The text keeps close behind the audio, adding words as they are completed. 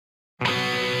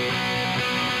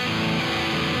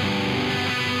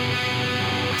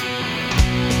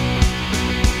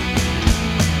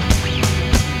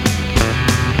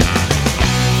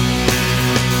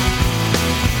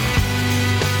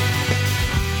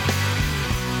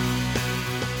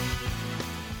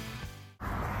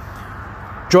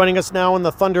Joining us now on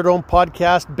the Thunderdome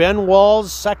podcast, Ben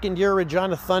Walz, second-year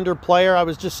Regina Thunder player. I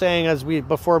was just saying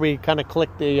before we kind of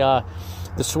clicked the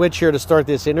switch here to start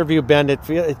this interview, Ben,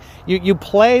 you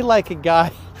play like a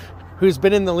guy who's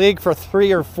been in the league for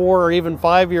 3 or 4 or even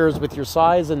 5 years with your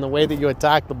size and the way that you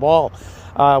attack the ball,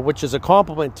 which is a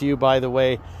compliment to you, by the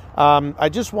way. I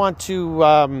just want to,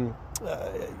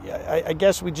 I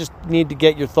guess we just need to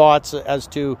get your thoughts as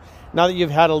to, now that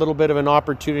you've had a little bit of an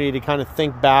opportunity to kind of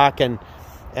think back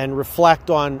and reflect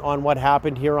on what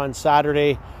happened here on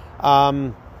Saturday.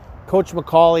 Coach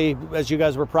McCauley, as you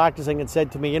guys were practicing, had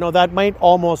said to me, that might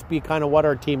almost be kind of what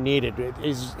our team needed.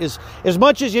 Is as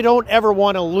much as you don't ever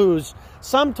want to lose,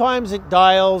 sometimes it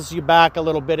dials you back a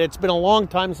little bit. It's been a long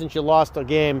time since you lost a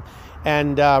game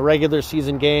and regular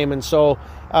season game. And so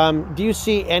do you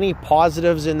see any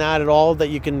positives in that at all that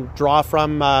you can draw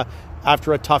from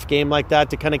after a tough game like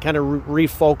that to kind of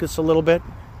refocus a little bit?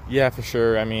 Yeah, for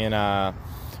sure. I mean,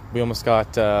 we almost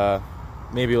got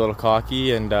maybe a little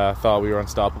cocky and thought we were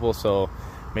unstoppable, so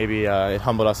maybe it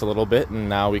humbled us a little bit, and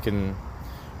now we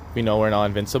know we're not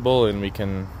invincible, and we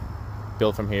can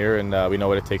build from here, and we know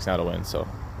what it takes now to win. So,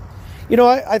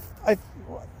 I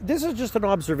this is just an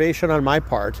observation on my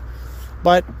part,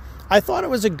 but I thought it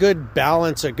was a good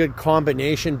balance, a good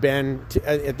combination, Ben,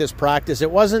 at this practice.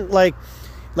 It wasn't like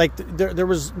there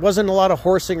wasn't a lot of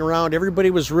horsing around. Everybody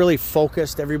was really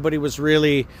focused. Everybody was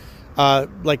really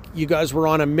like you guys were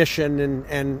on a mission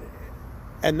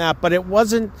and that, but it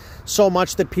wasn't so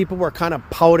much that people were kind of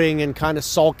pouting and kind of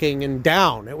sulking and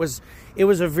down. It was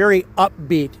a very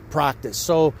upbeat practice.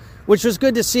 So, which was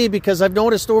good to see, because I've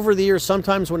noticed over the years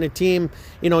sometimes when a team,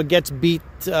 gets beat,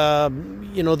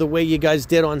 the way you guys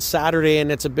did on Saturday,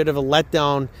 and it's a bit of a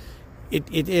letdown,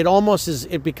 it almost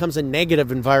it becomes a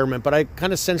negative environment. But I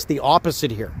kind of sense the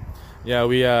opposite here. Yeah,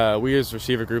 we as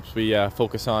receiver groups, we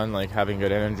focus on having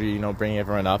good energy, bringing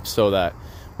everyone up so that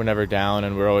we're never down,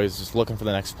 and we're always just looking for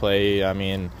the next play. I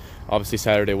mean, obviously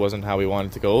Saturday wasn't how we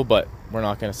wanted to go, but we're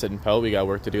not going to sit and pout. We got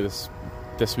work to do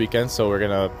this weekend, so we're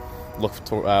going to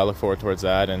look forward towards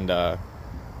that and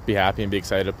be happy and be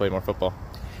excited to play more football.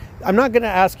 I'm not going to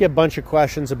ask you a bunch of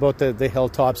questions about the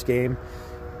Hilltops game,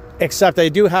 except I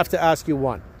do have to ask you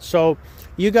one. So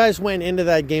you guys went into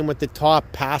that game with the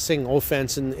top passing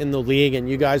offense in the league, and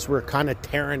you guys were kind of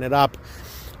tearing it up,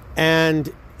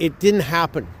 and it didn't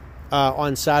happen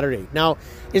on Saturday. Now,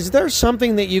 is there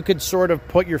something that you could sort of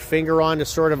put your finger on to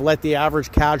sort of let the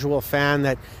average casual fan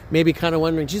that maybe kind of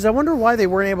wondering, geez, I wonder why they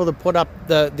weren't able to put up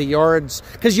the yards?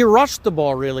 Because you rushed the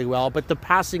ball really well, but the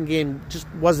passing game just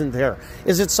wasn't there.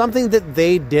 Is it something that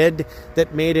they did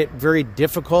that made it very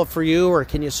difficult for you, or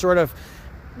can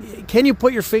you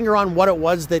put your finger on what it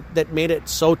was that made it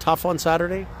so tough on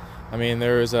Saturday? I mean,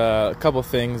 there was a couple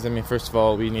things. I mean, first of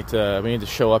all, we need to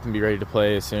show up and be ready to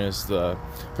play as soon as the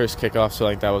first kickoff.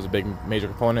 So that was a big major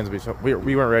component.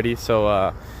 We weren't ready. So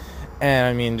and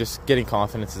I mean, just getting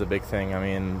confidence is a big thing. I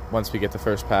mean, once we get the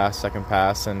first pass, second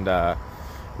pass, and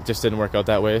it just didn't work out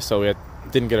that way. So we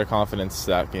didn't get our confidence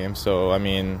that game. So I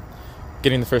mean,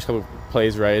 getting the first couple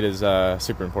plays right is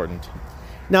super important.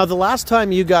 Now, the last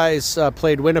time you guys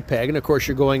played Winnipeg, and of course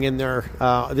you're going in there,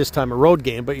 this time a road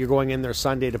game, but you're going in there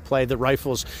Sunday to play the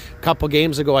Rifles. A couple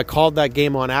games ago, I called that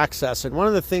game on Access, and one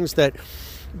of the things that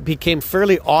became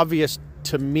fairly obvious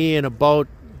to me in about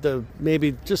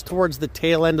maybe just towards the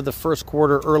tail end of the first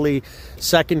quarter, early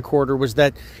second quarter, was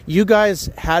that you guys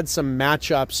had some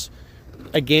matchups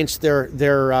against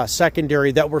their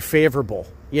secondary that were favorable,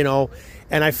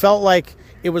 and I felt like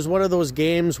it was one of those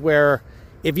games where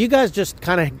if you guys just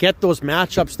kind of get those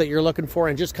matchups that you're looking for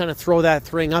and just kind of throw that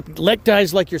thing up, let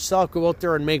guys like yourself go out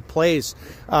there and make plays.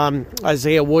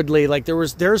 Isaiah Woodley,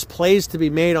 there's plays to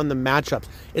be made on the matchups.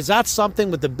 Is that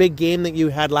something with the big game that you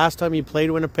had last time you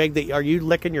played Winnipeg, are you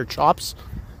licking your chops?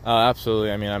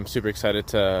 Absolutely. I mean, I'm super excited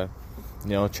to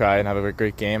try and have a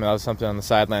great game. That was something on the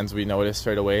sidelines we noticed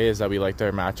right away, is that we liked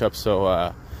our matchups.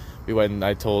 So we went and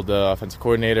I told the offensive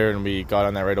coordinator, and we got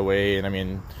on that right away. And I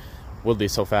mean,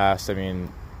 Woodley's so fast. I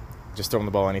mean, just throw him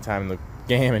the ball anytime in the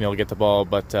game and he'll get the ball.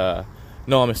 But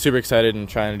no, I'm super excited and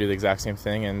trying to do the exact same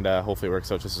thing, and hopefully it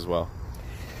works out just as well.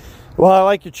 Well, I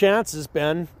like your chances,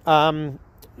 Ben.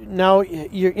 Now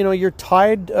you're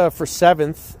tied for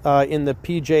 7th in the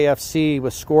PJFC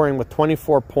with scoring with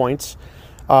 24 points,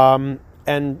 and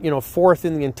 4th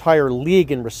in the entire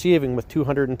league in receiving with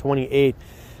 228.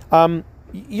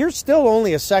 You're still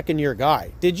only a second-year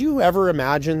guy. Did you ever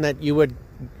imagine that you would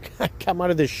come out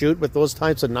of the chute with those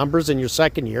types of numbers in your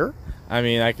second year? I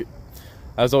mean,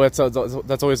 that's always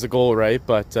the goal, right?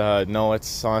 But no,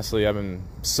 it's honestly, I've been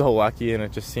so lucky, and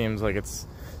it just seems like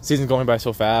season's going by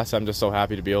so fast. I'm just so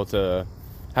happy to be able to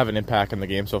have an impact on the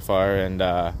game so far. And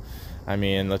I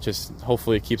mean, let's just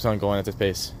hopefully it keeps on going at this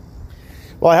pace.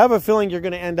 Well, I have a feeling you're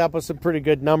going to end up with some pretty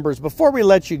good numbers. Before we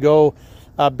let you go,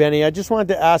 Benny, I just wanted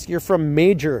to ask, you're from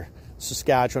Major,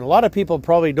 Saskatchewan. A lot of people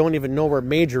probably don't even know where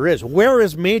Major is. Where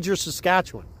is Major,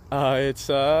 Saskatchewan? It's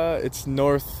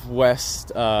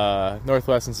northwest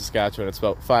in Saskatchewan. It's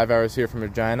about 5 hours here from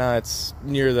Regina. It's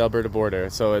near the Alberta border,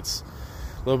 so it's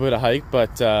a little bit of hike,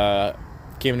 but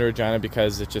came to Regina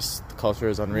because the culture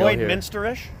is unreal here.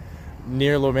 Lloydminster-ish?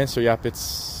 Near Lloydminster, yep.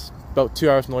 It's about 2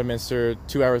 hours from Lloydminster,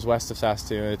 2 hours west of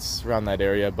Saskatoon. It's around that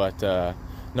area, but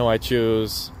no, I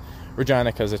choose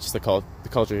Regina because it's just the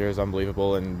culture here is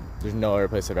unbelievable, and there's no other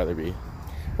place I'd rather be.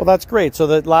 Well, that's great. So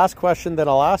the last question that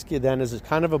I'll ask you then is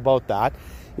kind of about that.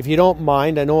 If you don't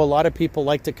mind, I know a lot of people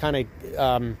like to kind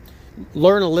of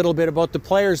learn a little bit about the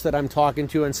players that I'm talking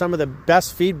to, and some of the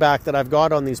best feedback that I've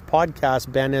got on these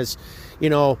podcasts, Ben, is,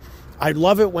 I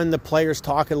love it when the players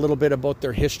talk a little bit about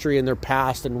their history and their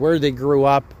past and where they grew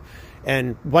up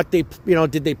and what they,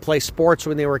 did they play sports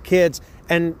when they were kids,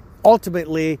 and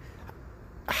ultimately,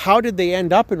 how did they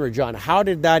end up in Regina? How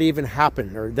did that even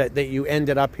happen, or that you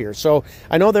ended up here? So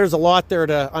I know there's a lot there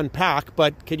to unpack,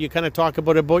 but could you kind of talk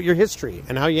about your history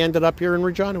and how you ended up here in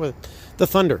Regina with the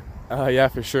Thunder? Yeah,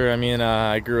 for sure. I mean,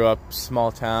 I grew up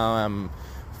small town. I'm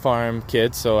a farm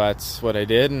kid, so that's what I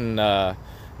did. And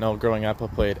growing up, I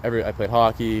played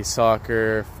hockey,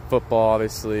 soccer, football,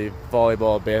 obviously,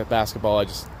 volleyball, basketball.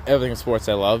 Everything in sports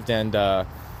I loved. And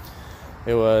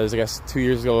it was, I guess, 2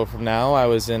 years ago from now, I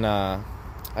was in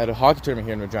I had a hockey tournament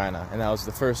here in Regina, and that was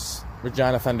the first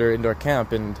Regina Thunder indoor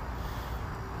camp, and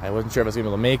I wasn't sure if I was going to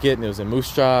be able to make it, and it was in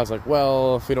Moose Jaw. I was like,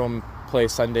 well, if we don't play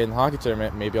Sunday in the hockey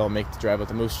tournament, maybe I'll make the drive out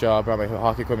to Moose Jaw. I brought my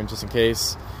hockey equipment just in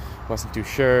case. Wasn't too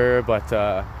sure, but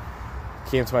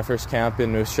came to my first camp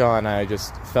in Moose Jaw, and I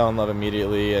just fell in love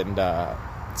immediately, and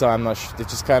so I'm not sure.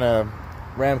 It's just kind of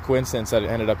random coincidence that it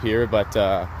ended up here, but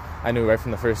I knew right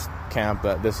from the first camp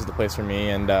that this is the place for me,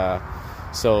 and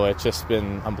so it's just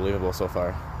been unbelievable so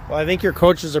far. Well, I think your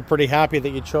coaches are pretty happy that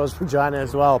you chose Regina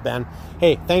as well, Ben.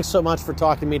 Hey, thanks so much for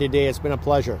talking to me today. It's been a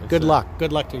pleasure. Good luck.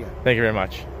 Good luck to you. Thank you very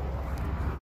much.